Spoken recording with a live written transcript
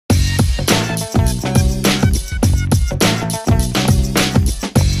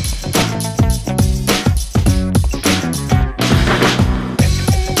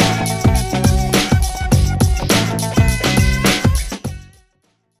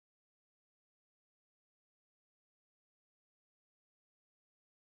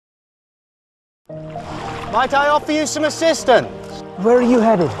Might I offer you some assistance? Where are you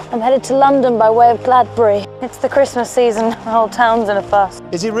headed? I'm headed to London by way of Gladbury. It's the Christmas season. The whole town's in a fuss.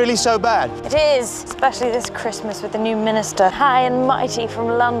 Is it really so bad? It is, especially this Christmas with the new minister, high and mighty from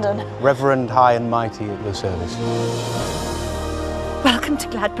London. Reverend, high and mighty at your service. Welcome to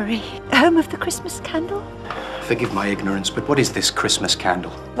Gladbury, home of the Christmas candle. Forgive my ignorance, but what is this Christmas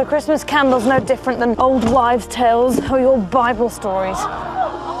candle? The Christmas candle's no different than old wives' tales or your Bible stories.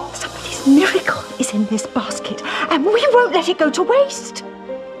 Somebody's miracle is in this basket, and we won't let it go to waste.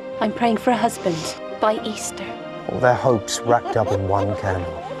 I'm praying for a husband by Easter. All their hopes wrapped up in one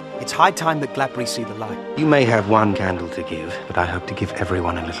candle. It's high time that Gladbury see the light. You may have one candle to give, but I hope to give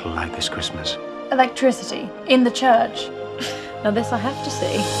everyone a little light this Christmas. Electricity in the church. Now this I have to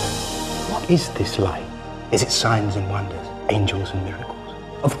see. What is this light? Is it signs and wonders, angels and miracles?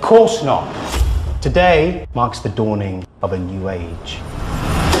 Of course not. Today marks the dawning of a new age.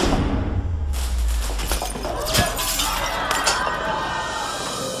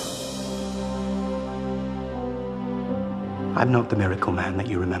 I'm not the miracle man that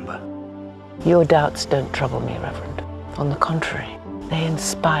you remember. Your doubts don't trouble me, Reverend. On the contrary, they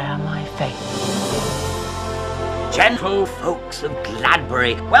inspire my faith. Gentle folks of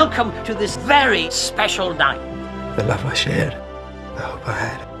Gladbury, welcome to this very special night. The love I shared, the hope I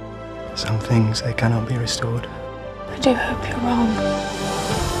had. Some things, they cannot be restored. I do hope you're wrong.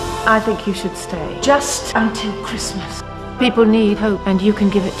 I think you should stay. Just until Christmas. People need hope, and you can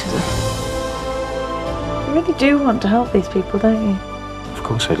give it to them. You really do want to help these people, don't you? Of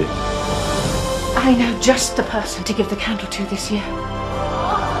course I do. I know just the person to give the candle to this year.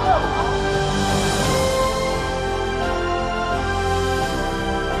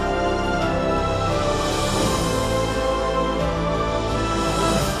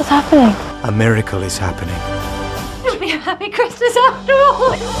 What's happening? A miracle is happening. It'll be a happy Christmas after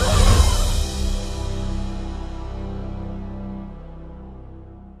all.